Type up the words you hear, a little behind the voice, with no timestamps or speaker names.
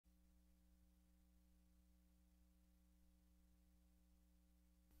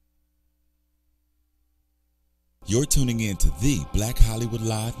You're tuning in to the Black Hollywood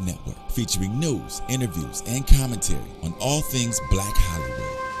Live Network, featuring news, interviews, and commentary on all things Black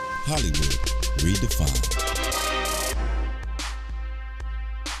Hollywood. Hollywood redefined.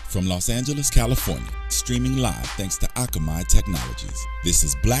 From Los Angeles, California, streaming live thanks to Akamai Technologies. This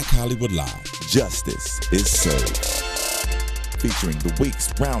is Black Hollywood Live. Justice is served. Featuring the week's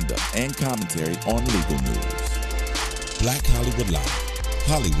roundup and commentary on legal news. Black Hollywood Live.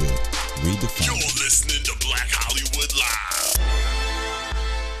 Hollywood redefined. You're listening to Black Hollywood Live.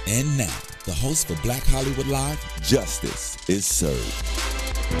 And now, the host for Black Hollywood Live, Justice is Served.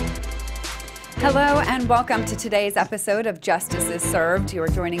 Hello and welcome to today's episode of Justice is Served. You are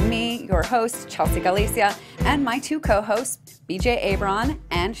joining me, your host, Chelsea Galicia, and my two co-hosts, BJ Abron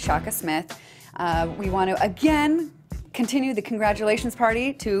and Shaka Smith. We want to again continue the congratulations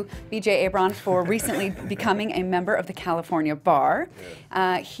party to BJ Abron for recently becoming a member of the California Bar.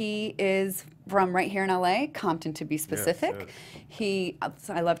 He is from right here in LA, Compton to be specific. Yes. He,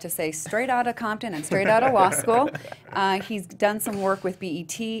 I love to say, straight out of Compton and straight out of law school. He's done some work with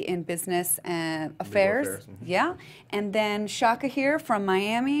BET in business affairs. Yeah. And then Shaka here from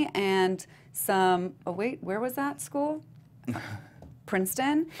Miami and some, oh wait, where was that school?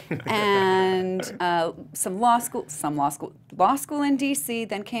 Princeton, and some law school in DC,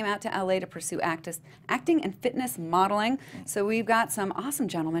 then came out to LA to pursue acting and fitness modeling. So we've got some awesome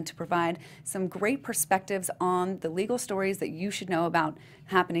gentlemen to provide some great perspectives on the legal stories that you should know about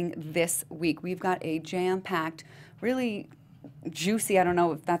happening this week. We've got a jam-packed, really juicy, I don't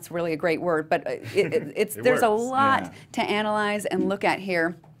know if that's really a great word, but there's a lot to analyze and look at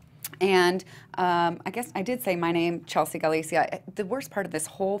here. And I guess I did say my name, Chelsea Galicia. The worst part of this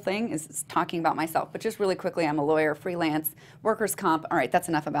whole thing is talking about myself. But just really quickly, I'm a lawyer, freelance, workers' comp. All right, that's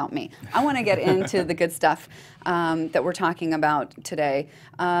enough about me. I want to get into the good stuff that we're talking about today.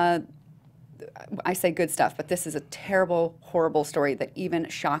 I say good stuff, but this is a terrible, horrible story that even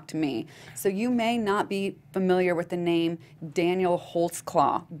shocked me. So you may not be familiar with the name Daniel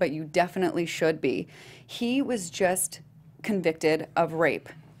Holtzclaw, but you definitely should be. He was just convicted of rape.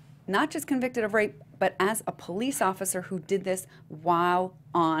 Not just convicted of rape, but as a police officer who did this while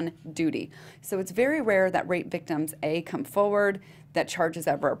on duty. So it's very rare that rape victims, A, come forward, that charges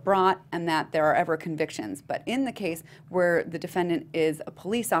ever are brought, and that there are ever convictions. But in the case where the defendant is a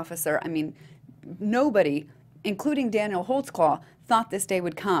police officer, I mean, nobody, including Daniel Holtzclaw, thought this day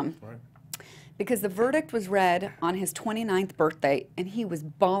would come. Right. Because the verdict was read on his 29th birthday, and he was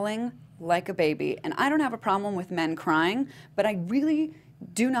bawling like a baby. And I don't have a problem with men crying, but I really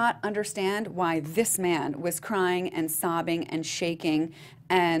do not understand why this man was crying and sobbing and shaking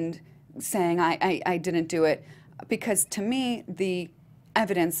and saying, I didn't do it. Because to me, the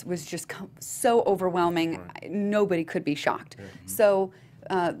evidence was just so overwhelming, right. Nobody could be shocked. Mm-hmm. So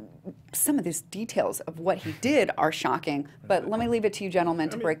some of these details of what he did are shocking, but let me leave it to you gentlemen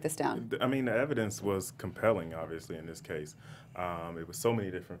to break this down. I mean, the evidence was compelling, obviously, in this case. It was so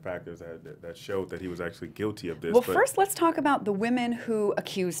many different factors that showed that he was actually guilty of this. Well, first let's talk about the women who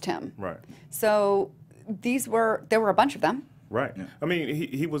accused him. Right. So there were a bunch of them. Right. Yeah. I mean,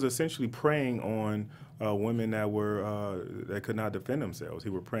 he was essentially preying on women that could not defend themselves. He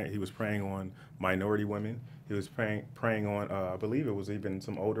was preying on minority women. He was preying on, I believe it was even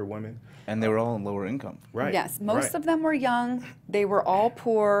some older women. And they were all in lower income. Right. Yes, most of them were young. They were all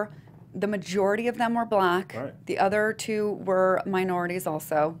poor. The majority of them were black. Right. The other two were minorities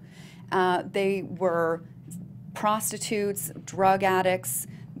also. They were prostitutes, drug addicts,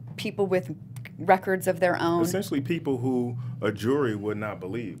 people with records of their own. Essentially people who a jury would not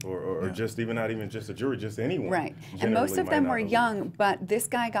believe, or just not even just a jury, just anyone. Right. And most of them were young, but this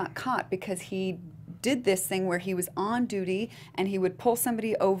guy got caught because he did this thing where he was on duty and he would pull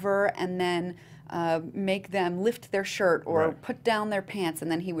somebody over and then make them lift their shirt or put down their pants, and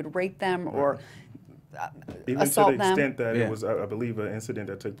then he would rape them or even assault to the them. extent that it was, I believe, an incident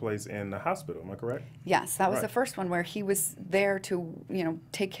that took place in the hospital. Am I correct? Yes, that was the first one where he was there to,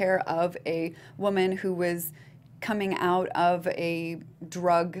 take care of a woman who was coming out of a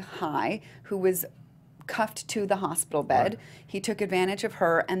drug high, who was cuffed to the hospital bed. Right. He took advantage of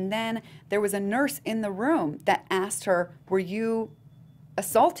her, and then there was a nurse in the room that asked her, "Were you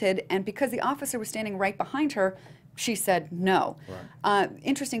assaulted?" And because the officer was standing right behind her, she said no. Right.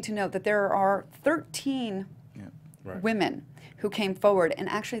 Interesting to note that there are 13 women who came forward, and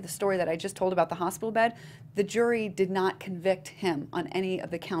actually the story that I just told about the hospital bed, the jury did not convict him on any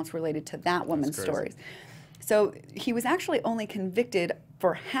of the counts related to that woman's stories. So he was actually only convicted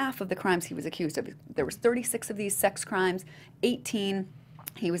for half of the crimes he was accused of. There was 36 of these sex crimes, 18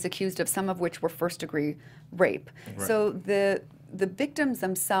 he was accused of, some of which were first-degree rape. Right. So the victims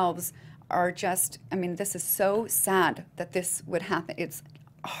themselves are just, I mean, this is so sad that this would happen. It's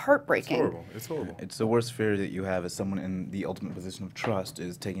heartbreaking. It's horrible. It's horrible. It's the worst fear that you have as someone in the ultimate position of trust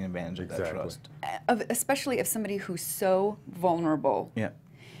is taking advantage of that trust. Especially if somebody who's so vulnerable. Yeah.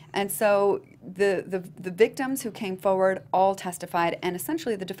 And so the victims who came forward all testified, and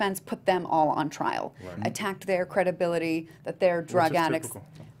essentially the defense put them all on trial, attacked their credibility, that they're drug addicts.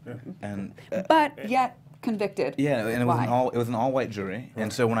 Yeah. And But yet convicted. yeah, and Why? it was an all-white jury.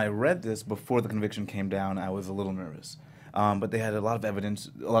 And so when I read this before the conviction came down, I was a little nervous. But they had a lot of evidence,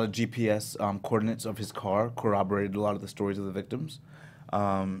 a lot of GPS coordinates of his car corroborated a lot of the stories of the victims.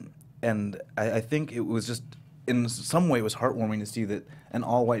 And I think it was just, in some way, it was heartwarming to see that an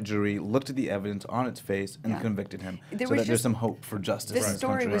all-white jury looked at the evidence on its face and convicted him, so that there's some hope for justice. This in this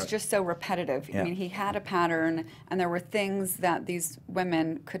story country. was just so repetitive. Yeah. I mean, he had a pattern, and there were things that these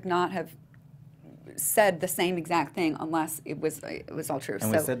women could not have said the same exact thing unless it was all true.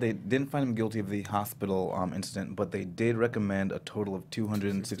 And we said they didn't find him guilty of the hospital incident, but they did recommend a total of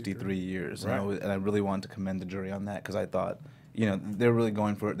 263 years. Right. And I really wanted to commend the jury on that, because I thought, you know, they're really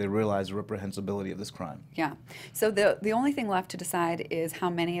going for it. They realize the reprehensibility of this crime. Yeah. So the only thing left to decide is how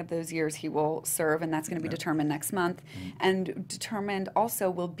many of those years he will serve, and that's going to be determined next month. And determined also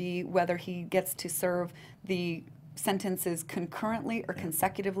will be whether he gets to serve the sentences concurrently or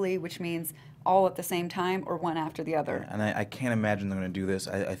consecutively, which means all at the same time or one after the other. And I can't imagine they're going to do this.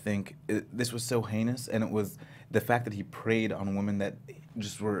 I think this was so heinous, and it was the fact that he preyed on women that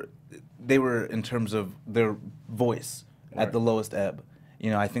just were, they were, in terms of their voice, at the lowest ebb.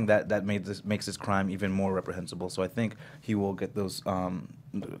 You know, I think that makes this crime even more reprehensible. So I think he will get those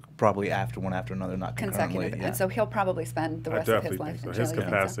probably one after another, not concurrently. Consecutive. Yeah. And so he'll probably spend the rest of his life in jail. His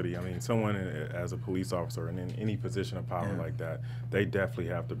capacity, I mean, someone as a police officer and in any position of power like that, they definitely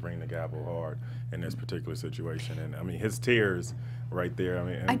have to bring the gavel hard in this particular situation. And I mean, his tears right there, I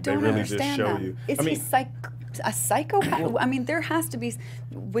mean, I they don't really understand just show that. you. Is I mean, he a psychopath? I mean, there has to be.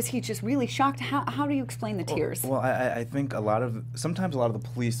 Was he just really shocked? How do you explain the tears? Well, I think sometimes a lot of the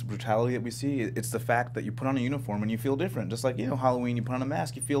police brutality that we see, it's the fact that you put on a uniform and you feel different. Just like, you know, Halloween, you put on a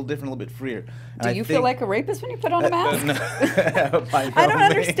mask, you feel different, a little bit freer. And Do you feel like a rapist when you put on a mask? I don't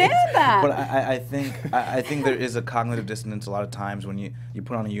understand that. But I think there is a cognitive dissonance a lot of times when you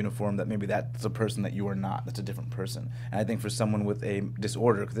put on a uniform that maybe that's a person that you are not. That's a different person. And I think for someone with a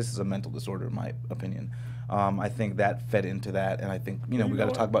disorder, because this is a mental disorder in my opinion, I think that fed into that, and I think, you know, we got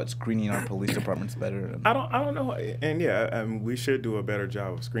to talk about screening our police departments better. I don't know, and yeah, we should do a better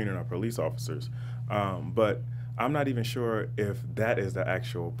job of screening our police officers, but I'm not even sure if that is the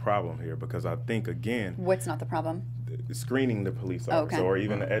actual problem here, because I think, again, What's not the problem? screening the police officer or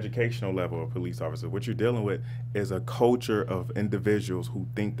even the educational level of police officer, what you're dealing with is a culture of individuals who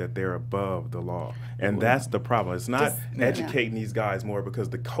think that they're above the law, and that's the problem. It's not educating these guys more, because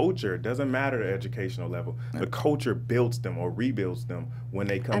the culture doesn't matter the educational level. The culture builds them or rebuilds them when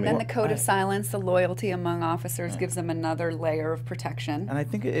they come in. And then the code of silence, the loyalty among officers gives them another layer of protection. And I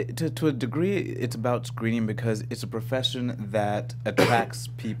think to a degree it's about screening, because it's a profession that attracts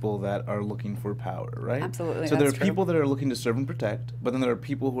people that are looking for power, right? Absolutely, So there are that's true. people that are looking to serve and protect, but then there are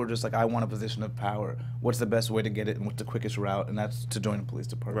people who are just like, I want a position of power. What's the best way to get it, and what's the quickest route? And that's to join a police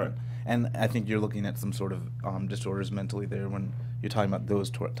department. Right. And I think you're looking at some sort of disorders mentally there when you're talking about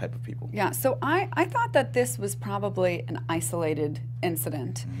those type of people. Yeah, so I thought that this was probably an isolated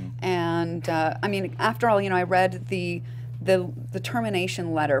incident. And I mean, after all, you know, I read the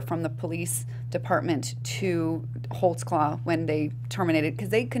termination letter from the police department to Holtzclaw when they terminated, because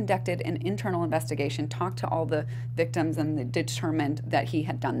they conducted an internal investigation, talked to all the victims, and they determined that he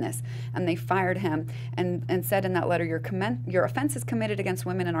had done this. And they fired him and said in that letter, your offenses committed against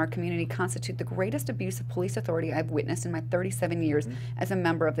women in our community constitute the greatest abuse of police authority I've witnessed in my 37 years as a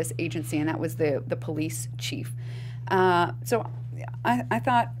member of this agency. And that was the police chief. So I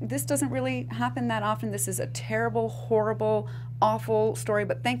thought, this doesn't really happen that often. This is a terrible, horrible, awful story,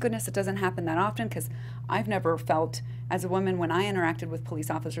 but thank goodness it doesn't happen that often, because I've never felt, as a woman, when I interacted with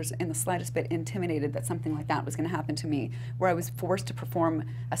police officers, in the slightest bit intimidated that something like that was going to happen to me, where I was forced to perform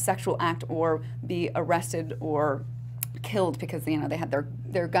a sexual act or be arrested or killed because, you know, they had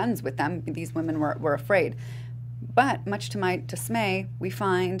their guns with them. These women were afraid. But much to my dismay, we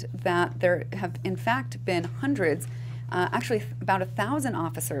find that there have in fact been hundreds, actually about 1,000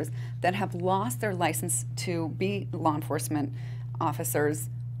 officers that have lost their license to be law enforcement officers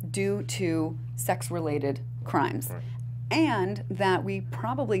due to sex-related crimes. Right. And that we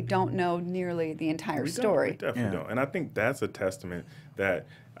probably don't know nearly the entire story. We definitely don't. And I think that's a testament that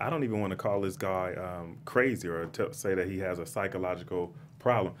I don't even want to call this guy crazy or say that he has a psychological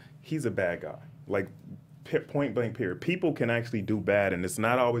problem. He's a bad guy. Like, point blank period. People can actually do bad, and it's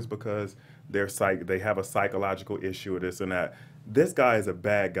not always because they have a psychological issue or this and that. This guy is a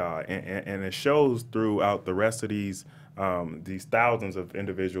bad guy, and it shows throughout the rest of these thousands of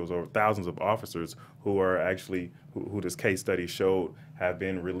individuals or thousands of officers who are actually, who this case study showed have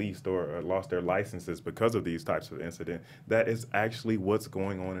been released or lost their licenses because of these types of incidents. That is actually what's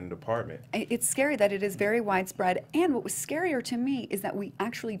going on in the department. It's scary that it is very widespread, and what was scarier to me is that we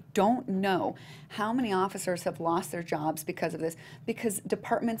actually don't know how many officers have lost their jobs because of this, because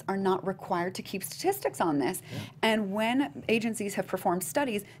departments are not required to keep statistics on this. Yeah. And when agencies have performed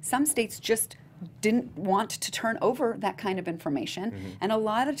studies, some states just didn't want to turn over that kind of information. And a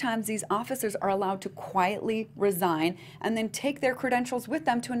lot of times these officers are allowed to quietly resign and then take their credentials with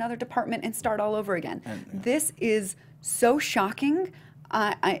them to another department and start all over again. This is so shocking.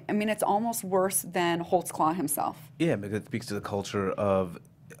 I mean, it's almost worse than Holtzclaw himself. Yeah, because it speaks to the culture of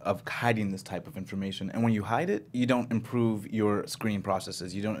hiding this type of information. And when you hide it, you don't improve your screening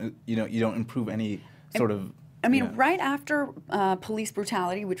processes. You don't improve any sort of. I mean, right after police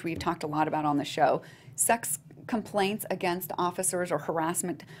brutality, which we've talked a lot about on the show, sex complaints against officers or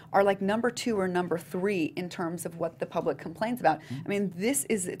harassment are like number 2 or number 3 in terms of what the public complains about. I mean, this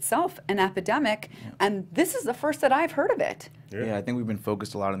is itself an epidemic, and this is the first that I've heard of it. Yeah, I think we've been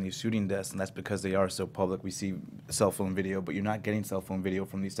focused a lot on these shooting deaths, and that's because they are so public. We see cell phone video, but you're not getting cell phone video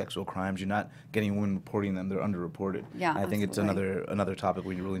from these sexual crimes. You're not getting women reporting them. They're underreported. Yeah, I think it's another topic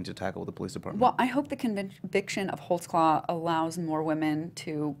we really need to tackle with the police department. Well, I hope the conviction of Holtzclaw allows more women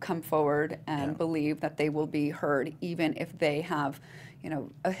to come forward and believe that they will be heard, even if they have,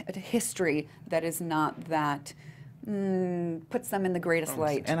 a history that is not that puts them in the greatest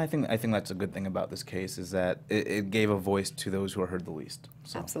light. And I think that's a good thing about this case is that it gave a voice to those who are heard the least.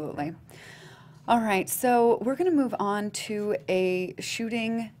 So. Absolutely. All right, so we're going to move on to a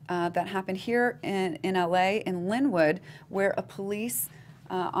shooting that happened here in LA, in Lynwood, where a police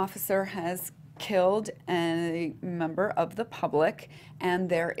officer has killed a member of the public, and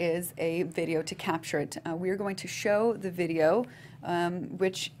there is a video to capture it. We are going to show the video,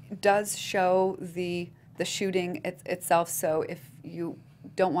 which does show the shooting itself, so if you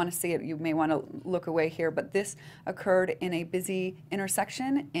don't want to see it, you may want to look away here, but this occurred in a busy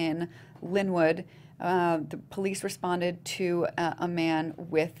intersection in Lynwood. The police responded to a man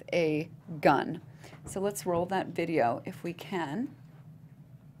with a gun. So let's roll that video if we can.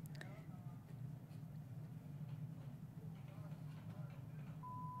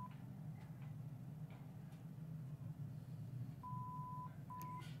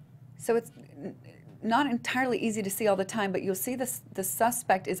 So it's not entirely easy to see all the time, but you'll see the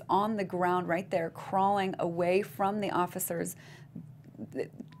suspect is on the ground right there, crawling away from the officers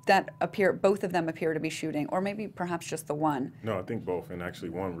both of them appear to be shooting, or maybe perhaps just the one. No, I think both, and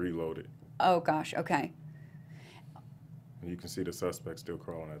actually one reloaded. Oh gosh, okay. And you can see the suspect still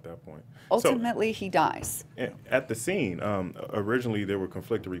crawling at that point. Ultimately, he dies. At the scene, originally there were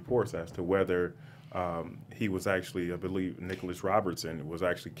conflicting reports as to whether he was actually, I believe, Nicholas Robertson was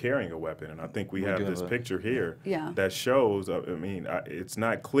actually carrying a weapon. And I think we have this picture here that shows, I mean, it's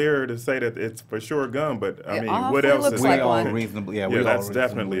not clear to say that it's for sure a gun, but I mean, what else is like that's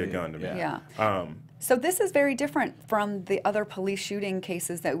definitely a gun to me. Yeah. So this is very different from the other police shooting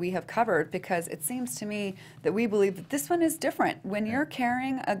cases that we have covered, because it seems to me that we believe that this one is different. When you're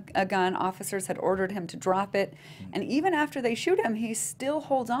carrying a gun, officers had ordered him to drop it, and even after they shoot him, he still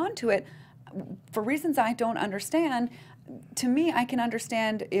holds on to it. For reasons I don't understand, to me, I can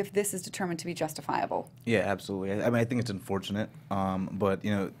understand if this is determined to be justifiable. Yeah, absolutely. I mean, I think it's unfortunate, but,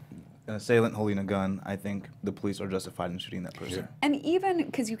 an assailant holding a gun, I think the police are justified in shooting that person. Yeah. And even,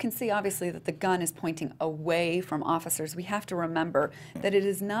 because you can see obviously that the gun is pointing away from officers, we have to remember that it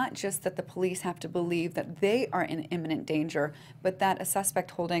is not just that the police have to believe that they are in imminent danger, but that a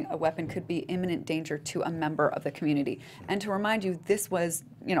suspect holding a weapon could be imminent danger to a member of the community. And to remind you, this was,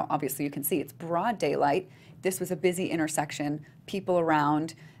 obviously you can see it's broad daylight. This was a busy intersection, people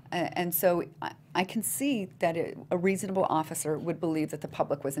around. And so I can see that a reasonable officer would believe that the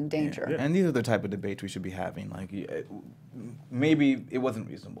public was in danger. Yeah. And these are the type of debates we should be having. Like, maybe it wasn't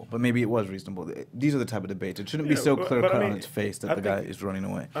reasonable, but maybe it was reasonable. These are the type of debates. It shouldn't be so clear-cut on its face that the guy is running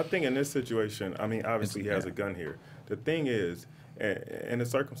away. I think in this situation, I mean, obviously he has a gun here. The thing is, in the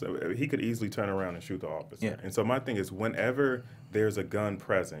circumstance, he could easily turn around and shoot the officer. Yeah. And so my thing is, whenever there's a gun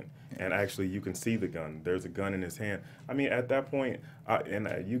present, and actually you can see the gun, there's a gun in his hand. I mean, at that point,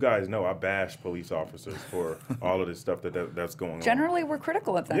 you guys know I bash police officers for all of this stuff that's going on. Generally, we're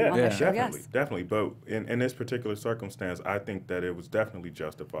critical of them on the show, definitely. But in this particular circumstance, I think that it was definitely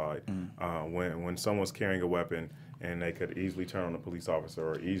justified when someone's carrying a weapon and they could easily turn on a police officer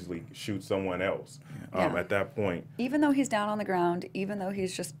or easily shoot someone else at that point. Even though he's down on the ground, even though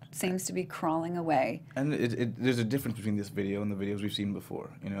he's just seems to be crawling away. And there's a difference between this video and the videos we've seen before,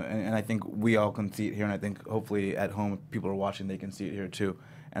 and I think we all can see it here, and I think hopefully at home, if people are watching, they can see it here too.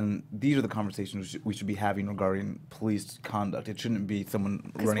 And these are the conversations we should be having regarding police conduct. It shouldn't be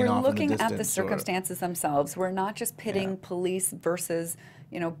someone running off in the distance. Because we're looking at the circumstances themselves. We're not just pitting police versus,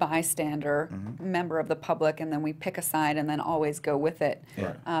 bystander, member of the public, and then we pick a side and then always go with it.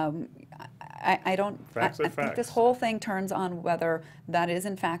 Right. I think this whole thing turns on whether that is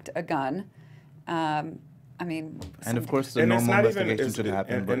in fact a gun. And of course, the normal investigation should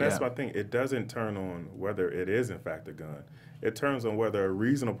happen. And that's my thing. It doesn't turn on whether it is in fact a gun. It turns on whether a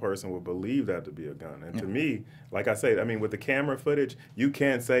reasonable person would believe that to be a gun. And to me, like I said, with the camera footage, you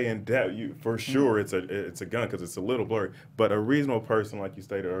can't say in depth for sure it's a gun because it's a little blurry. But a reasonable person, like you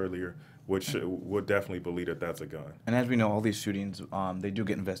stated earlier, would definitely believe that that's a gun. And as we know, all these shootings, they do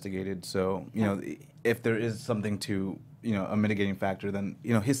get investigated. So if there is something to a mitigating factor, then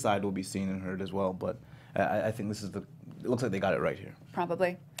his side will be seen and heard as well. But I think it looks like they got it right here.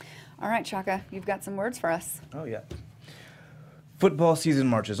 Probably. All right, Shaka, you've got some words for us. Oh yeah. Football season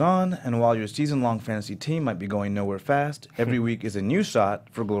marches on, and while your season-long fantasy team might be going nowhere fast, every week is a new shot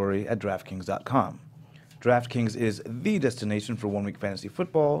for glory at DraftKings.com. DraftKings is the destination for one-week fantasy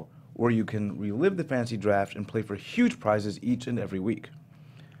football, where you can relive the fantasy draft and play for huge prizes each and every week.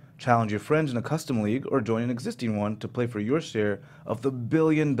 Challenge your friends in a custom league or join an existing one to play for your share of the $1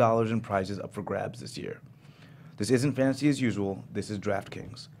 billion in prizes up for grabs this year. This isn't fantasy as usual, this is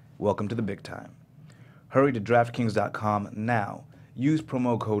DraftKings. Welcome to the big time. Hurry to DraftKings.com now. Use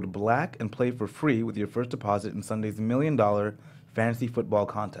promo code BLACK and play for free with your first deposit in Sunday's $1 million fantasy football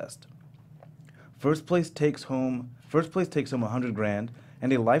contest. First place takes home $100,000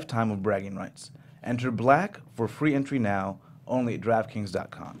 and a lifetime of bragging rights. Enter BLACK for free entry now, only at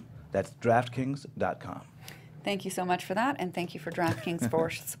DraftKings.com. That's DraftKings.com. Thank you so much for that, and thank you for DraftKings for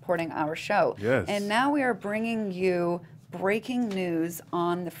supporting our show. Yes. And now we are bringing you breaking news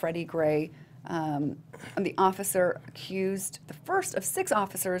on the Freddie Gray, the officer accused, the first of 6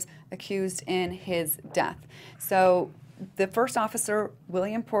 officers accused in his death. So the first officer,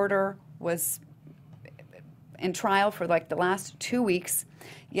 William Porter, was in trial for like the last 2 weeks.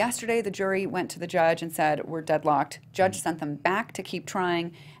 Yesterday, the jury went to the judge and said, we're deadlocked. Judge sent them back to keep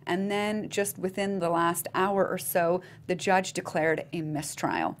trying. And then just within the last hour or so, the judge declared a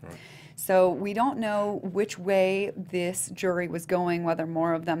mistrial. Right. So we don't know which way this jury was going, whether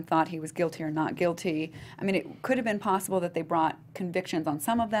more of them thought he was guilty or not guilty. It could have been possible that they brought convictions on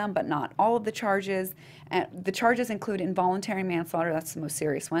some of them, but not all of the charges. The charges include involuntary manslaughter, that's the most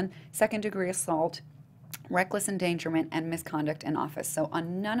serious one, second-degree assault, reckless endangerment, and misconduct in office. So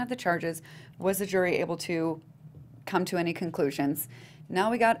on none of the charges was the jury able to come to any conclusions. Now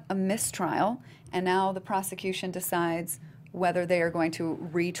we got a mistrial, and now the prosecution decides whether they are going to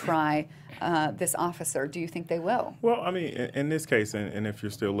retry this officer. Do you think they will? Well, in this case, and if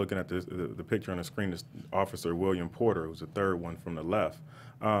you're still looking at the picture on the screen, this Officer William Porter, who's the third one from the left.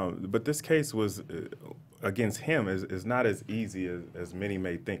 But this case was against him is not as easy as many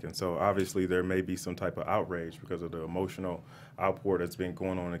may think. And so obviously there may be some type of outrage because of the emotional outpour that's been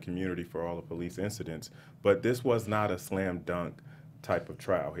going on in the community for all the police incidents. But this was not a slam dunk type of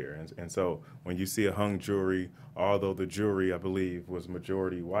trial here. And so when you see a hung jury, although the jury, I believe, was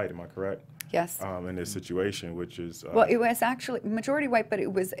majority white, am I correct? Yes. In this situation, which is... well, it was actually majority white, but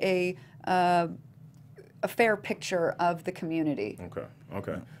it was a fair picture of the community.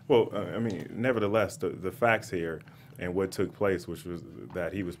 Okay. Well, nevertheless, the facts here and what took place, which was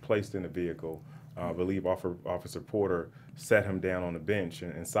that he was placed in a vehicle. I believe Officer Porter set him down on a bench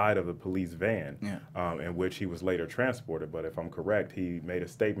inside of a police van, in which he was later transported. But if I'm correct, he made a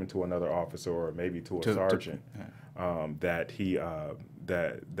statement to another officer or maybe to a sergeant that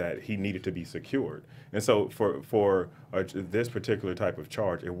he needed to be secured. And so for this particular type of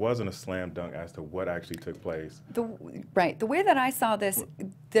charge, it wasn't a slam dunk as to what actually took place. The way that I saw this,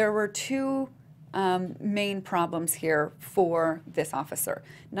 there were 2 main problems here for this officer.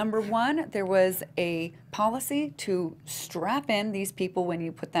 Number one, there was a policy to strap in these people when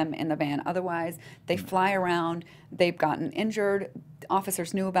you put them in the van. Otherwise, they fly around, they've gotten injured.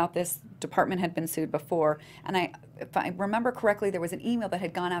 Officers knew about this. Department had been sued before. And if I remember correctly, there was an email that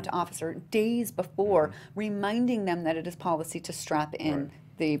had gone out to officers days before reminding them that it is policy to strap in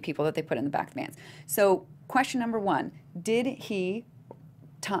the people that they put in the back of the vans. So question number one, did he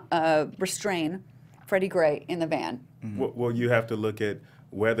restrain Freddie Gray in the van? Well, you have to look at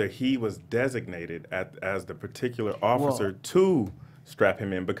whether he was designated as the particular officer to strap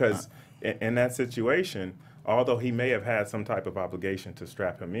him in, because in that situation, although he may have had some type of obligation to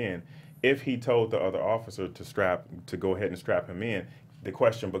strap him in, if he told the other officer to go ahead and strap him in, the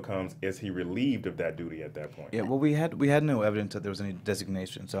question becomes, is he relieved of that duty at that point? Yeah, well, we had no evidence that there was any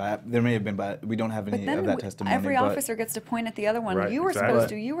designation, so there may have been, but we don't have any of that testimony. Every officer gets to point at the other one. Right, You were exactly. supposed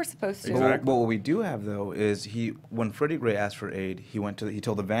to. You were supposed to. Exactly. Well, what we do have though is when Freddie Gray asked for aid, he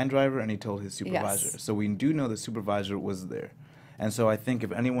told the van driver and he told his supervisor. Yes. So we do know the supervisor was there. And so I think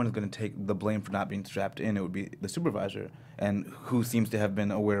if anyone is going to take the blame for not being strapped in, it would be the supervisor, and who seems to have been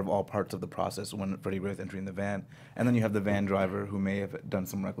aware of all parts of the process when Freddie Gray was entering the van. And then you have the van driver who may have done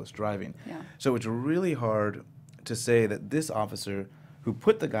some reckless driving. Yeah. So it's really hard to say that this officer who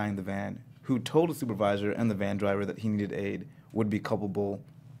put the guy in the van, who told the supervisor and the van driver that he needed aid, would be culpable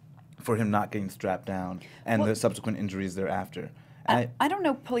for him not getting strapped down and the subsequent injuries thereafter. I don't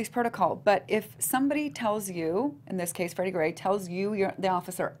know police protocol, but if somebody tells you, in this case Freddie Gray, tells you, the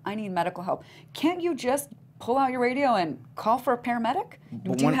officer, I need medical help, can't you just pull out your radio and call for a paramedic?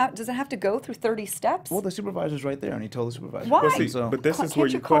 Does it have to go through 30 steps? Well, the supervisor's right there, and he told the supervisor. Why? Well, see, So, but this is Can't where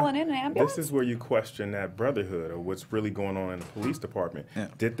you you call in an ambulance? This is where you question that brotherhood, or what's really going on in the police department. Yeah.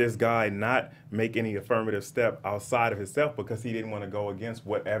 Did this guy not make any affirmative step outside of himself because he didn't want to go against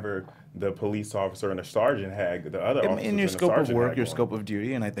whatever the police officer and the sergeant had, the other officers in your and the scope of sergeant work, had your going? scope of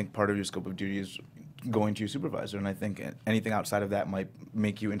duty, and I think part of your scope of duty is going to your supervisor, and I think anything outside of that might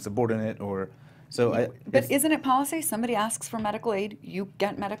make you insubordinate or... But isn't it policy? Somebody asks for medical aid, you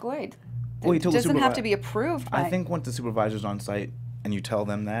get medical aid. Well, he It told the doesn't have supervi- to be approved by... I think once the supervisor's on site and you tell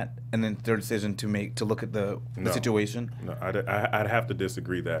them that, and then their decision to look at the No. situation. No, I'd have to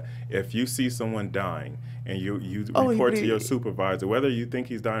disagree that. If you see someone dying and you Oh, report but to your he- supervisor, whether you think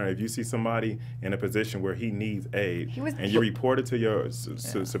he's dying or if you see somebody in a position where he needs aid, and you report it to your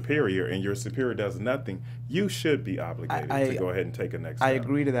superior and your superior does nothing, you should be obligated to go ahead and take a next step. I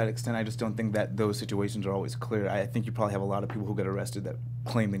agree to that extent. I just don't think that those situations are always clear. I think you probably have a lot of people who get arrested that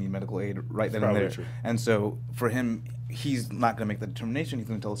claim they need medical aid right then and Probably there. true. And so for him, he's not going to make the determination. He's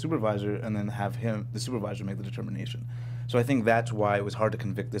going to tell the supervisor and then have the supervisor make the determination. So I think that's why it was hard to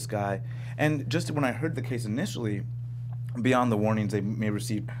convict this guy. And just when I heard the case initially, beyond the warnings they may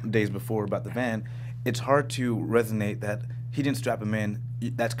receive days before about the van, it's hard to resonate that he didn't strap him in.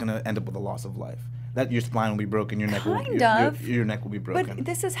 That's going to end up with a loss of life. That your spine will be broken, your neck your neck will be broken. But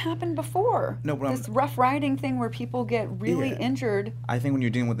this has happened before. No, but this rough riding thing where people get really injured. I think when you're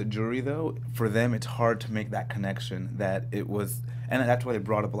dealing with the jury, though, for them it's hard to make that connection that it was, and that's why they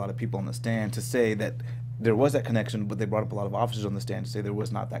brought up a lot of people on the stand to say that there was that connection, but they brought up a lot of officers on the stand to say there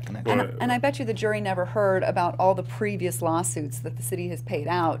was not that connection. And I bet you the jury never heard about all the previous lawsuits that the city has paid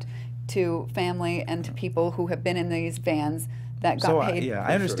out to family and to people who have been in these vans that got paid. Yeah,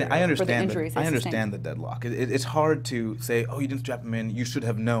 I understand. for the injuries they I understand sustained. the deadlock. It's hard to say, oh, you didn't strap him in. You should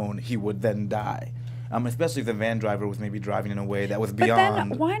have known he would then die. Especially if the van driver was maybe driving in a way that was beyond. But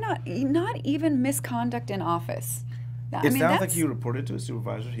then why not even misconduct in office? It sounds like he reported to his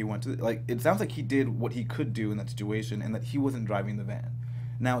supervisor. He went to it sounds like he did what he could do in that situation, and that he wasn't driving the van.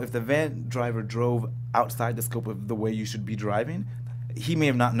 Now, if the van driver drove outside the scope of the way you should be driving, he may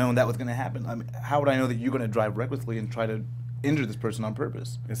have not known that was going to happen. I mean, how would I know that you're going to drive recklessly and try to injure this person on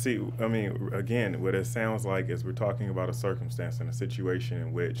purpose? And see, I mean, again, what it sounds like is we're talking about a circumstance and a situation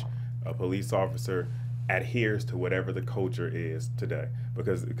in which a police officer adheres to whatever the culture is today.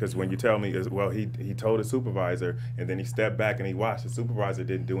 Because when you tell me, well, he told his supervisor and then he stepped back and he watched, the supervisor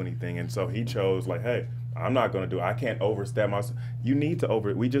didn't do anything. And so he chose like, hey, I'm not going to do it. I can't overstep myself. You need to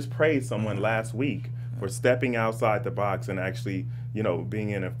we just praised someone last week for stepping outside the box and actually,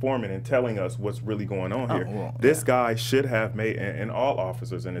 being an informant and telling us what's really going on here. This guy should have made, and all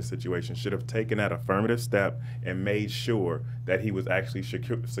officers in this situation should have taken that affirmative step and made sure that he was actually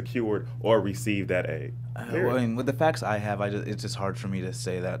secured or received that aid. Well, I mean, with the facts I have, it's just hard for me to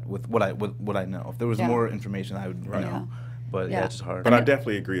say that with what I know. If there was more information, I would know. But it's just hard. But I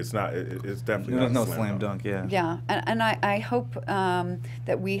definitely agree. It's not. It's definitely not no slam dunk. Yeah. Yeah, and I hope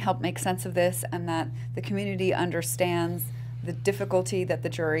that we help make sense of this and that the community understands the difficulty that the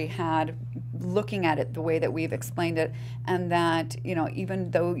jury had looking at it the way that we've explained it, and that even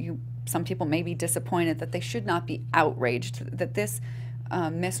though some people may be disappointed, that they should not be outraged that this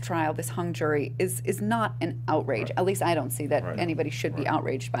mistrial, this hung jury is not an outrage. At least I don't see that anybody should be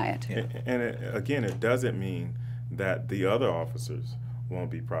outraged by it. And again, it doesn't mean that the other officers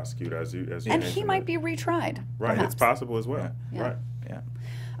won't be prosecuted, as you and he mentioned. might be retried. Right, perhaps. it's possible as well. Yeah. Right. Yeah.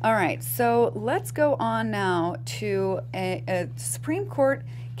 All right, so let's go on now to a Supreme Court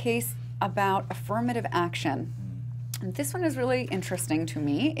case about affirmative action. And this one is really interesting to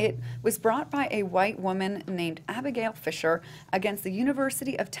me. It was brought by a white woman named Abigail Fisher against the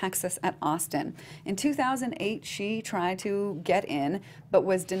University of Texas at Austin. In 2008, she tried to get in, but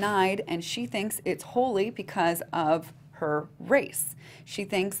was denied, and she thinks it's wholly because of her race. She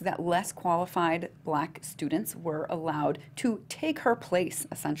thinks that less qualified black students were allowed to take her place,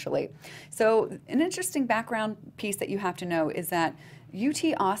 essentially. So an interesting background piece that you have to know is that UT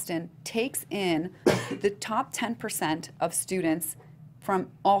Austin takes in the top 10% of students from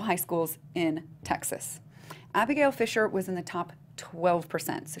all high schools in Texas. Abigail Fisher was in the top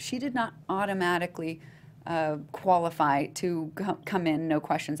 12%, so she did not automatically qualify to come in, no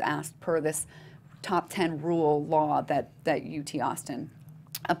questions asked, per this top 10 rule law that UT Austin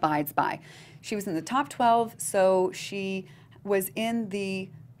abides by. She was in the top 12, so she was in the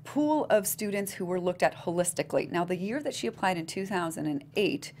pool of students who were looked at holistically. Now, the year that she applied in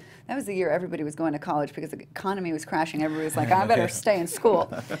 2008, that was the year everybody was going to college because the economy was crashing. Everybody was like, I better stay in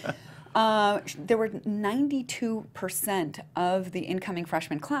school. There were 92% of the incoming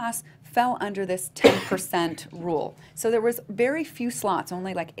freshman class fell under this 10% rule. So there was very few slots,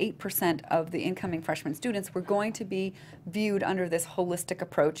 only like 8% of the incoming freshman students were going to be viewed under this holistic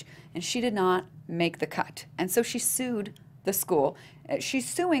approach, and she did not make the cut. And so she sued the school. She's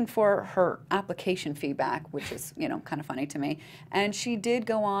suing for her application fee back, which is, you know, kind of funny to me. And she did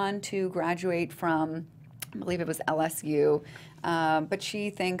go on to graduate from, I believe it was LSU, but she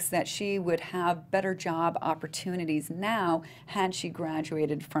thinks that she would have better job opportunities now had she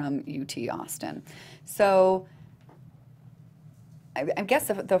graduated from UT Austin. So I guess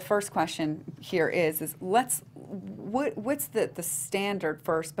the first question here is what's the standard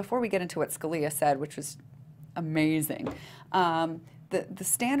first, before we get into what Scalia said, which was amazing. The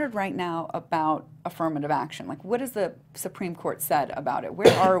standard right now about affirmative action, like what has the Supreme Court said about it?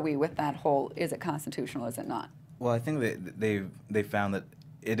 Where are we with that whole, is it constitutional, is it not? Well, I think that they found that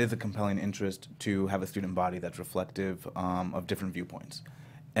it is a compelling interest to have a student body that's reflective of different viewpoints.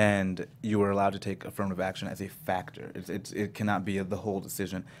 And you are allowed to take affirmative action as a factor. It cannot be the whole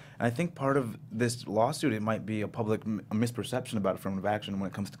decision. And I think part of this lawsuit, it might be a public misperception about affirmative action when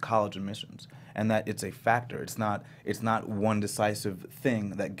it comes to college admissions, and that it's a factor. It's not one decisive thing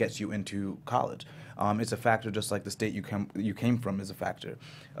that gets you into college. It's a factor just like the state you came from is a factor.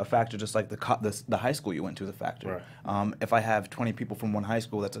 A factor just like the high school you went to is a factor. Right. If I have 20 people from one high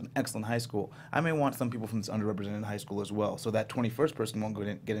school that's an excellent high school, I may want some people from this underrepresented high school as well, so that 21st person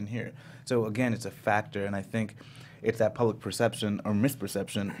won't get in here. So again, it's a factor, and I think it's that public perception or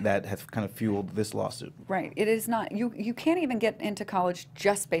misperception that has kind of fueled this lawsuit. Right. It is not. You can't even get into college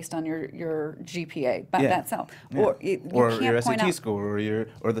just based on your GPA by thatself. Yeah. Or your SAT score,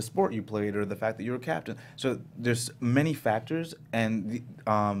 or the sport you played, or the fact that you're a captain. So there's many factors, and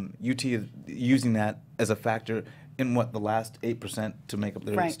UT is using that as a factor in the last 8% to make up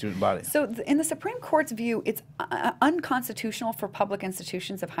their student body. So in the Supreme Court's view, it's unconstitutional for public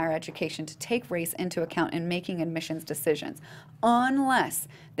institutions of higher education to take race into account in making admissions decisions unless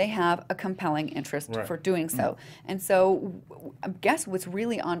they have a compelling interest for doing so. And so I guess what's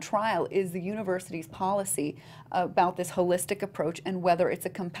really on trial is the university's policy about this holistic approach and whether it's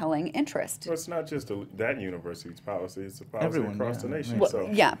a compelling interest. Well, it's not just that university's policy, it's a policy across the nation. Well, so.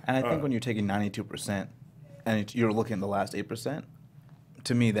 Yeah. And I think when you're taking 92%, and you're looking at the last 8%,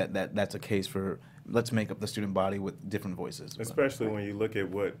 to me that's a case for let's make up the student body with different voices. Especially when you look at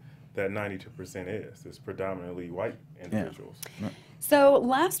what that 92% is. It's predominantly white individuals. Yeah. So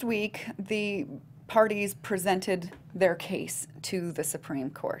last week, the parties presented their case to the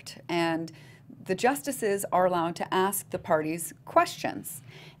Supreme Court, and the justices are allowed to ask the parties questions.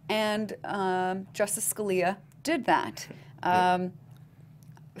 And Justice Scalia did that.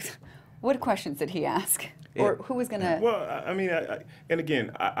 What questions did he ask? Or who was going to... Well, I mean, and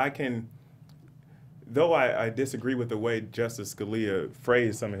again, I can... Though I disagree with the way Justice Scalia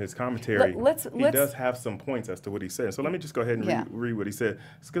phrased some of his commentary, he does have some points as to what he said. So let me just go ahead and read what he said.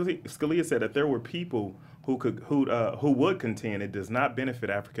 Scalia said that there were people who would contend it does not benefit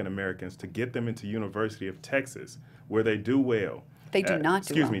African Americans to get them into University of Texas, where they do well. They do not do well.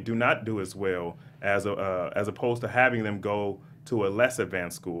 Excuse me, do not do as well as opposed to having them go to a less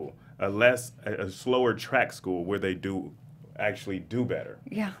advanced school, a slower track school where they actually do better.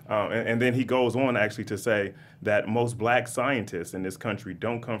 Yeah. And then he goes on actually to say that most black scientists in this country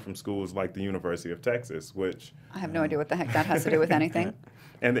don't come from schools like the University of Texas, which... I have no idea what the heck that has to do with anything.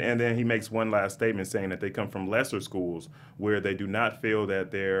 And then he makes one last statement saying that they come from lesser schools where they do not feel that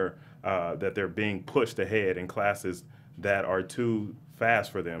they're being pushed ahead in classes that are too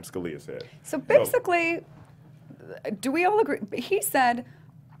fast for them, Scalia said. So basically, do we all agree? He said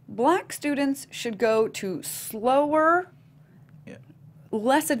black students should go to slower,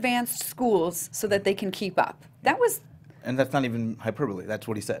 less advanced schools so that they can keep up. That was. And that's not even hyperbole. That's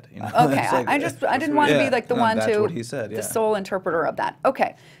what he said. You know? Okay, Like, I didn't want to be like the one that's to what he said, the sole interpreter of that.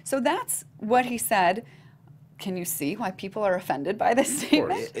 Okay, so that's what he said. Can you see why people are offended by this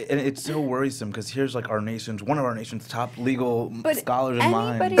statement? And it's so worrisome because here's like one of our nation's top legal scholars and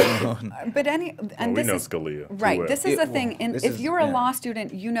minds. And we this know is Scalia. right. Well. This is the thing. If you're a law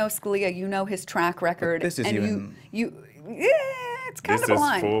student, you know Scalia, you know his track record, This is and it's kind This of a is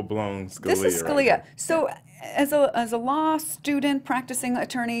line. full-blown Scalia. This is right Scalia. here. So, as a law student, practicing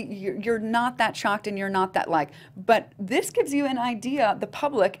attorney, you're not that shocked and you're not that like. But this gives you an idea, the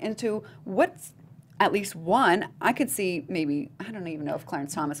public, into what's at least one. I could see maybe, I don't even know if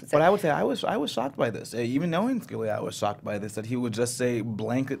Clarence Thomas would say. But I would say I was shocked by this. Even knowing Scalia, I was shocked by this, that he would just say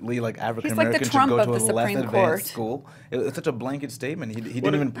blanketly like African Americans should go to a less advanced school. It's such a blanket statement. He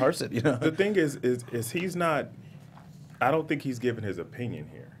didn't even parse it. You know. The thing is he's not. I don't think he's giving his opinion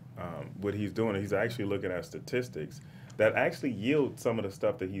here. What he's doing, he's actually looking at statistics that actually yield some of the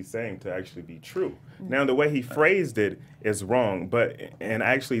stuff that he's saying to actually be true. Now, the way he phrased it is wrong, and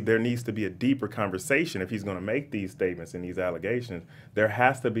actually there needs to be a deeper conversation if he's going to make these statements and these allegations. There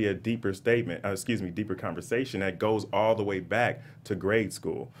has to be a deeper deeper conversation that goes all the way back to grade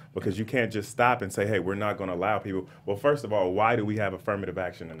school, because you can't just stop and say, hey, we're not going to allow people. Well, first of all, why do we have affirmative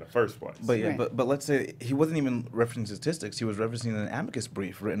action in the first place? But let's say he wasn't even referencing statistics. He was referencing an amicus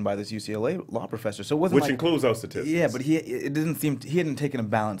brief written by this UCLA law professor. So it wasn't Which includes those statistics. Yeah, but he hadn't taken a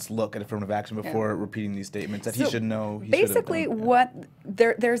balanced look at affirmative action before repeating these statements that he should know. Basically,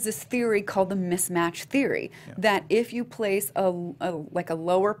 there's this theory called the mismatch theory, that if you place a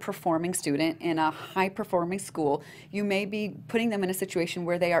lower performing student in a high performing school, you may be putting them in a situation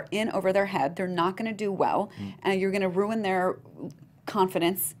where they are in over their head. They're not going to do well, and you're going to ruin their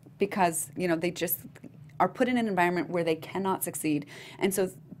confidence because they just are put in an environment where they cannot succeed. And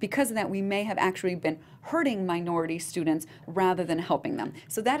so because of that, we may have actually been hurting minority students rather than helping them.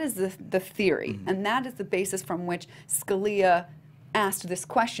 So that is the theory, and that is the basis from which Scalia asked this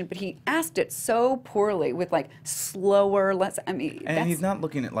question, but he asked it so poorly with slower, less, And he's not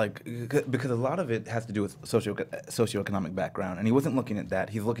looking at because a lot of it has to do with socioeconomic background, and he wasn't looking at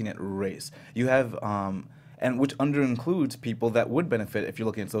that. He's looking at race. You have, and which under-includes people that would benefit if you're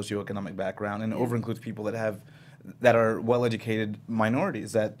looking at socioeconomic background, and over-includes people that are well-educated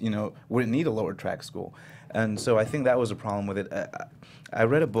minorities that wouldn't need a lower track school. And so I think that was a problem with it. I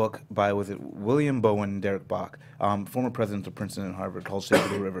read a book by William Bowen and Derek Bach, former presidents of Princeton and Harvard, called Shape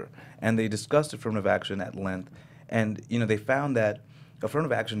of the River, and they discussed affirmative action at length. And they found that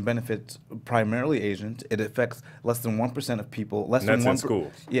affirmative action benefits primarily Asians. It affects less than 1% of people. Less than that's in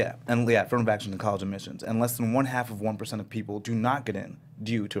schools. Yeah, affirmative action in college admissions, and less than 1/2 of people do not get in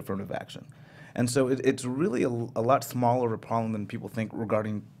due to affirmative action. And so it's really a lot smaller of a problem than people think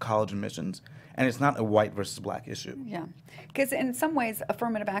regarding college admissions. And it's not a white versus black issue. Yeah, because in some ways,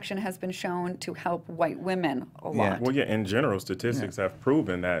 affirmative action has been shown to help white women a lot. Well, in general, statistics have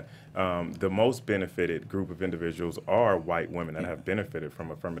proven that the most benefited group of individuals are white women that have benefited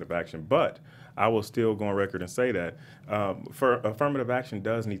from affirmative action. But I will still go on record and say that for affirmative action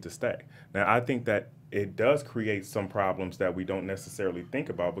does need to stay. Now, I think that it does create some problems that we don't necessarily think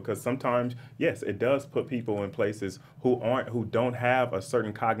about, because sometimes, yes, it does put people in places who don't have a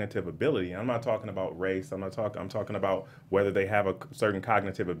certain cognitive ability. I'm not talking about race. I'm talking about whether they have a certain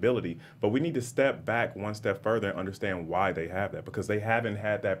cognitive ability. But we need to step back one step further and understand why they have that, because they haven't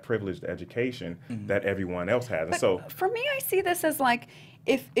had that privileged education that everyone else has. And so, for me, I see this as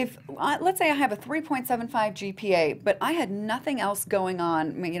if let's say I have a 3.75 GPA, but I had nothing else going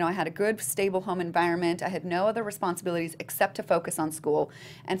on. I had a good, stable home environment. I had no other responsibilities except to focus on school.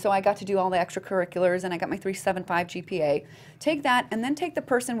 And so I got to do all the extracurriculars, and I got my 3.75 GPA. Take that, and then take the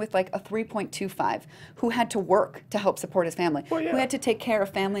person with a 3.25 who had to work to help support his family, who had to take care of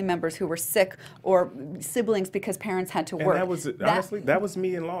family members who were sick or siblings because parents had to work. And that was, honestly, that was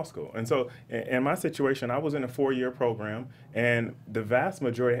me in law school. And so in my situation, I was in a 4-year program, and the vast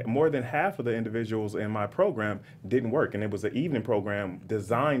majority, more than half of the individuals in my program didn't work. And it was an evening program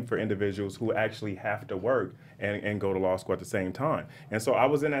designed for individuals who actually have to work and go to law school at the same time. And so I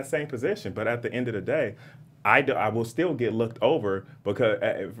was in that same position. But at the end of the day, I will still get looked over because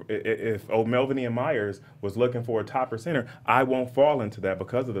if old Melvin Myers was looking for a top percenter, I won't fall into that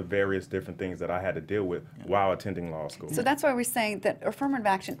because of the various different things that I had to deal with while attending law school. So that's why we're saying that affirmative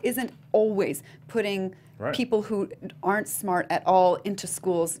action isn't always putting people who aren't smart at all into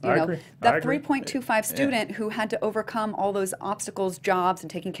schools. You know, that 3.25 student who had to overcome all those obstacles, jobs, and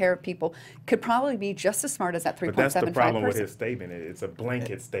taking care of people could probably be just as smart as that 3.75 person. But that's the problem with his statement. It's a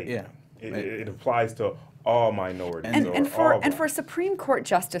blanket statement. It applies to all minorities and for a Supreme Court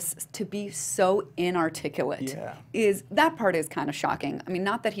justice to be so inarticulate is that part is kind of shocking. I mean,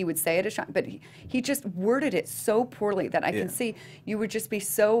 not that he would say it is shocking, but he just worded it so poorly that I can see you would just be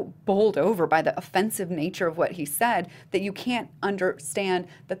so bowled over by the offensive nature of what he said that you can't understand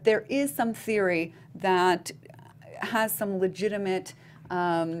that there is some theory that has some legitimate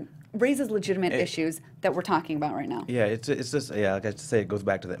raises legitimate issues that we're talking about right now. Yeah, it's just like I say, it goes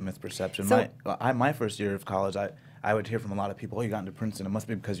back to that misperception. So, my first year of college, I would hear from a lot of people, "Oh, you got into Princeton. It must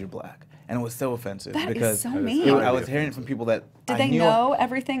be because you're black," and it was so offensive because is so mean. I was hearing it from people that did they know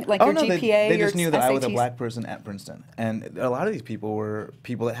everything, like your GPA, they just your knew that SATs? I was a black person at Princeton, and a lot of these people were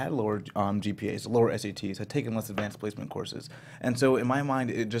people that had lower GPAs, lower SATs, had taken less advanced placement courses, and so in my mind,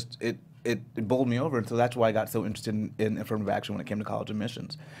 it bowled me over, and so that's why I got so interested in affirmative action when it came to college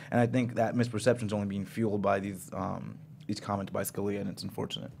admissions. And I think that misperception is only being fueled by these comments by Scalia, and it's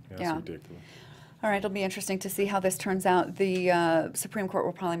unfortunate. Yeah, it's ridiculous. All right, it'll be interesting to see how this turns out. The Supreme Court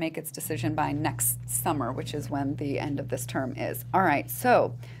will probably make its decision by next summer, which is when the end of this term is. All right,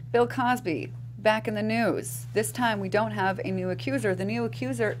 so Bill Cosby, back in the news. This time we don't have a new accuser. The new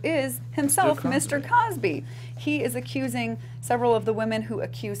accuser is himself, Mr. Cosby. He is accusing several of the women who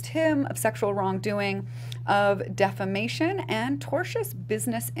accused him of sexual wrongdoing, of defamation, and tortious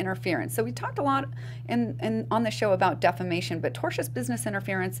business interference. So we talked a lot on the show about defamation, but tortious business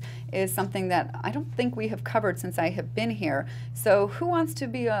interference is something that I don't think we have covered since I have been here. So who wants to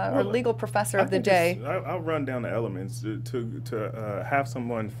be our legal professor of the day? I'll run down the elements. To have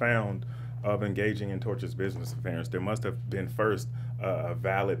someone found of engaging in tortious business affairs, there must have been first a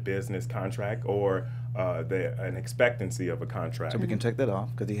valid business contract or an expectancy of a contract. So we can check that off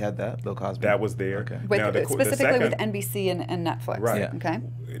because he had that, Bill Cosby. That was there. Okay. Specifically with NBC and Netflix. Right. Yeah. Okay.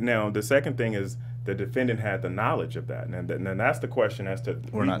 Now, the second thing is the defendant had the knowledge of that. And that's the question as to,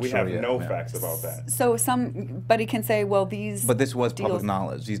 we have no facts about that. So somebody can say, well, these But this was deals, public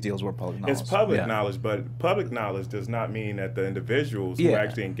knowledge. These deals were public knowledge. It's public knowledge, but public knowledge does not mean that the individuals who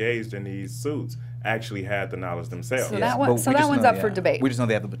actually engaged in these suits actually had the knowledge themselves. So that one's up for debate. We just know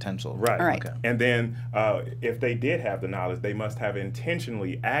they have the potential. Right. All right. Okay. And then if they did have the knowledge, they must have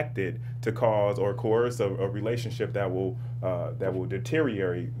intentionally acted to cause or coerce a relationship that will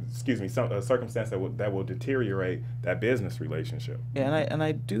deteriorate. A circumstance that will deteriorate that business relationship. Yeah, and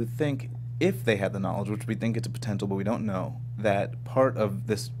I do think if they had the knowledge, which we think it's a potential, but we don't know, that part of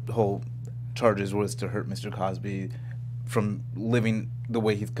this whole charges was to hurt Mr. Cosby from living the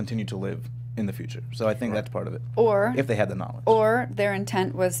way he's continued to live in the future. So I think that's part of it. Or if they had the knowledge. Or their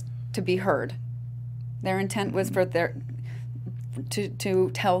intent was to be heard. Their intent was for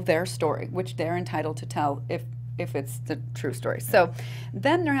to tell their story, which they're entitled to tell if it's the true story. So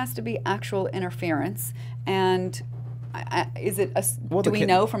then there has to be actual interference. And do we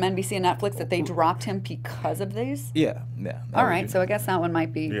know from NBC and Netflix that they dropped him because of these? Yeah. All right, so I guess that one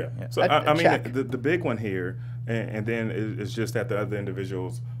might be So a check. the big one here, and then it's just that the other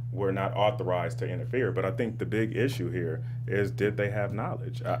individuals were not authorized to interfere. But I think the big issue here is, did they have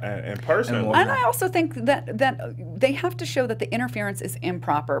knowledge? And personally, and I also think that they have to show that the interference is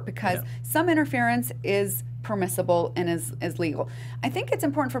improper, because some interference is permissible and is legal. I think it's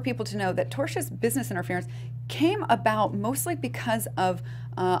important for people to know that tortious business interference came about mostly because of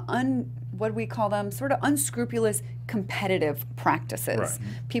what we call them, sort of unscrupulous competitive practices. Right.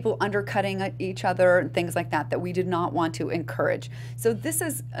 People undercutting each other and things like that we did not want to encourage. So this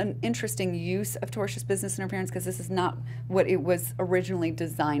is an interesting use of tortious business interference, because this is not what it was originally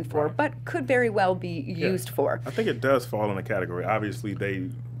designed for, but could very well be used for. I think it does fall in the category. Obviously,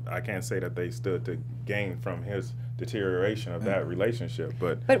 I can't say that they stood to gain from his deterioration of that relationship,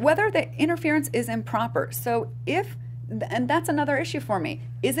 but whether the interference is improper. So and that's another issue for me.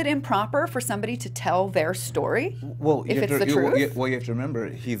 Is it improper for somebody to tell their story? Well, if it's the truth? You have to remember,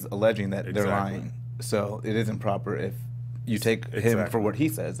 he's alleging that they're lying. So it is improper if you take him for what he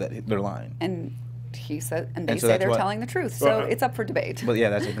says, that they're lying. And he said, and they say they're telling the truth. So it's up for debate. But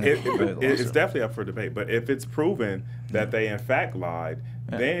yeah, that's it's definitely up for debate. But if it's proven that they in fact lied,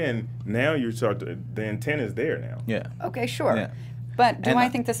 then now the intent is there now. Yeah. Okay, sure. Yeah. But do I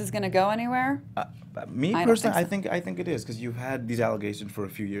think this is going to go anywhere? Me personally, I think it is, because you've had these allegations for a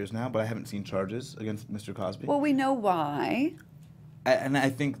few years now, but I haven't seen charges against Mr. Cosby. Well, we know why. And I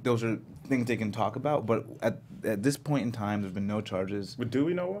think those are things they can talk about, but at this point in time, there's been no charges. But do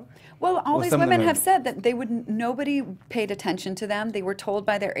we know why? Well, all these women have said that nobody paid attention to them. They were told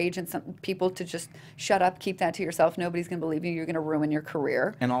by their agents, people, to just shut up, keep that to yourself. Nobody's going to believe you. You're going to ruin your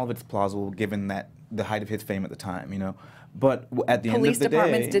career. And all of it's plausible, given that the height of his fame at the time, you know. But at the end of the day, police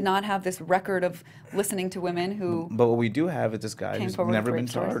departments did not have this record of listening to women who. But what we do have is this guy who's never been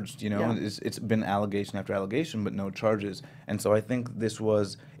stories. charged. You know, Yeah. it's been allegation after allegation, but no charges. And so I think it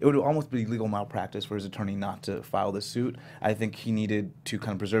would almost be legal malpractice for his attorney not to file this suit. I think he needed to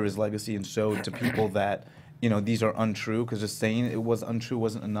kind of preserve his legacy and show to people that, you know, these are untrue, because just saying it was untrue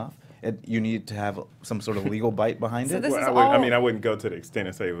wasn't enough. You need to have some sort of legal bite behind it. This Well, I wouldn't go to the extent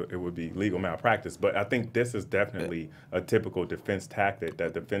and say it would be legal malpractice, but I think this is definitely a typical defense tactic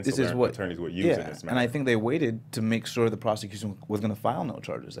that defense attorneys would use in this matter. And I think they waited to make sure the prosecution was going to file no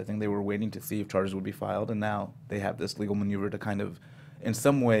charges. I think they were waiting to see if charges would be filed, and now they have this legal maneuver to kind of, in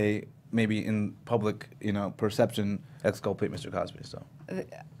some way, maybe in public, you know, perception, exculpate Mr. Cosby. So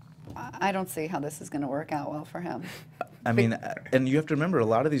I don't see how this is going to work out well for him. I mean, and you have to remember, a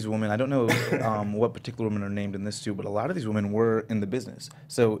lot of these women, I don't know what particular women are named in this too, but a lot of these women were in the business.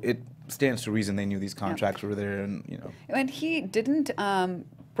 So it stands to reason they knew these contracts were there, and, you know. And he didn't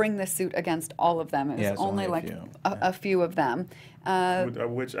bring the suit against all of them. It was only like a few of them.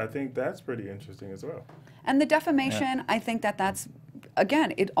 Which I think that's pretty interesting as well. And the defamation, I think that's,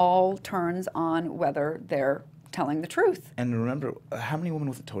 again, it all turns on whether they're telling the truth. And remember, how many women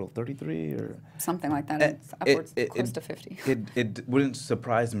was it total? 33 or something like that? It's upwards close to 50. It wouldn't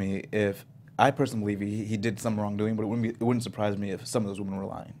surprise me if, I personally believe he did some wrongdoing, but it wouldn't surprise me if some of those women were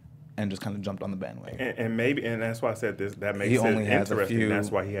lying and just kind of jumped on the bandwagon. And that's why I said this. That makes it interesting.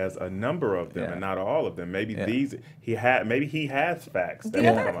 That's why he has a number of them and not all of them. Maybe he has facts.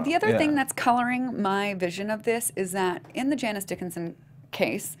 The other thing that's coloring my vision of this is that in the Janice Dickinson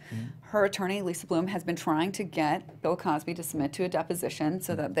case, her attorney, Lisa Bloom, has been trying to get Bill Cosby to submit to a deposition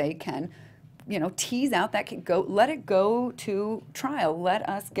so that they can, you know, tease out that, let it go to trial. Let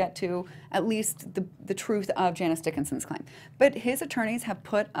us get to at least the truth of Janice Dickinson's claim. But his attorneys have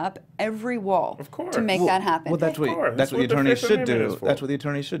put up every wall to make that happen. Well, that's what the attorneys should do. That's what the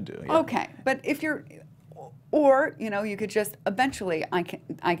attorneys should do. Yeah. Okay, but if you're, or, you know, you could just eventually,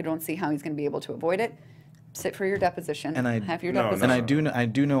 I don't see how he's going to be able to avoid it. Sit for your deposition. Have your deposition. And I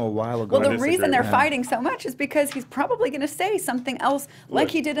do know a while ago. Well, the reason they're fighting so much is because he's probably going to say something else,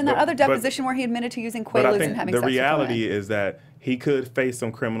 like he did in that other deposition where he admitted to using Quaaludes and having sex with women. The reality is that he could face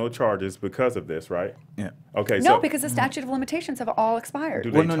some criminal charges because of this, right? Yeah. Okay. No, because the statute of limitations have all expired.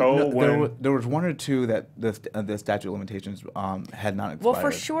 There was one or two that the statute of limitations had not expired. Well,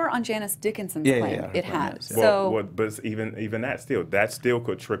 for sure on Janice Dickinson's claim, it had. Yes, so, but even that still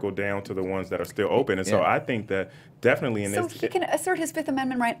could trickle down to the ones that are still open. And so I think that definitely in this. So he can assert his Fifth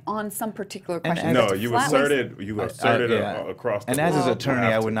Amendment right on some particular question. No, you asserted across the board. And as his attorney,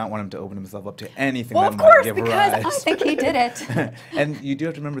 I would not want him to open himself up to anything that might give rise. Well, of course, because I think he did it. And you do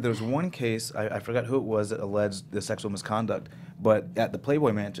have to remember, there was one case, I forgot who it was, that alleged the sexual misconduct, but at the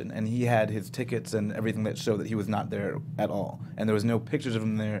Playboy Mansion, and he had his tickets and everything that showed that he was not there at all, and there was no pictures of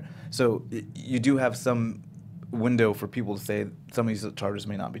him there. So you do have some window for people to say some of these charges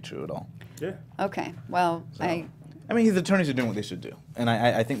may not be true at all. Yeah. Okay. Well, I mean, his attorneys are doing what they should do, and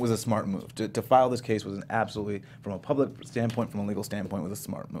I think it was a smart move. To file this case was absolutely, from a public standpoint, from a legal standpoint, was a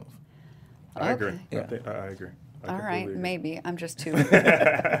smart move. I agree. Yeah. I agree. All right, maybe. I'm just too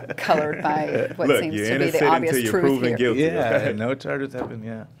colored by what seems to be the obvious truth here. Guilty. Yeah, no charges have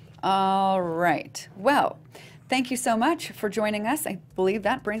been, All right. Well, thank you so much for joining us. I believe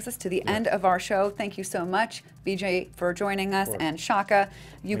that brings us to the end of our show. Thank you so much, BJ, for joining us, and Shaka.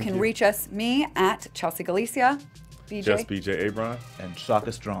 You can reach us, me, at Chelsea Galicia. BJ. Just BJ Abron. And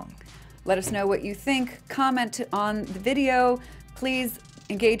Shaka Strong. Let us know what you think. Comment on the video. Please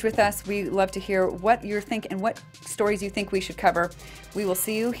engage with us. We love to hear what you think and what stories you think we should cover. We will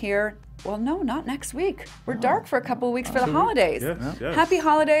see you here. Well, no, not next week. We're dark for a couple of weeks for the holidays. Yes. Happy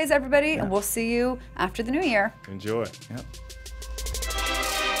holidays, everybody, and we'll see you after the new year. Enjoy. Yep.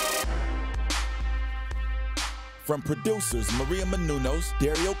 From producers Maria Menounos,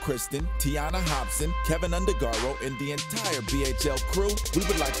 Dario Kristen, Tiana Hobson, Kevin Undergaro, and the entire BHL crew, we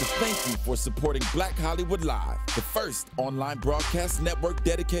would like to thank you for supporting Black Hollywood Live, the first online broadcast network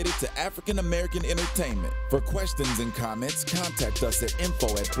dedicated to African American entertainment. For questions and comments, contact us at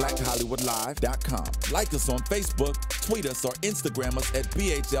info@blackhollywoodlive.com. Like us on Facebook, tweet us, or Instagram us at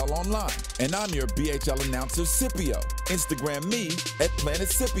BHL Online. And I'm your BHL announcer, Scipio. Instagram me at Planet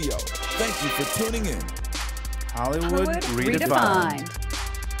Scipio. Thank you for tuning in. Hollywood Redefined.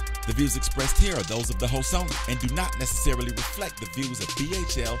 The views expressed here are those of the host only and do not necessarily reflect the views of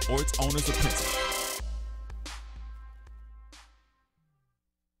BHL or its owners or principals.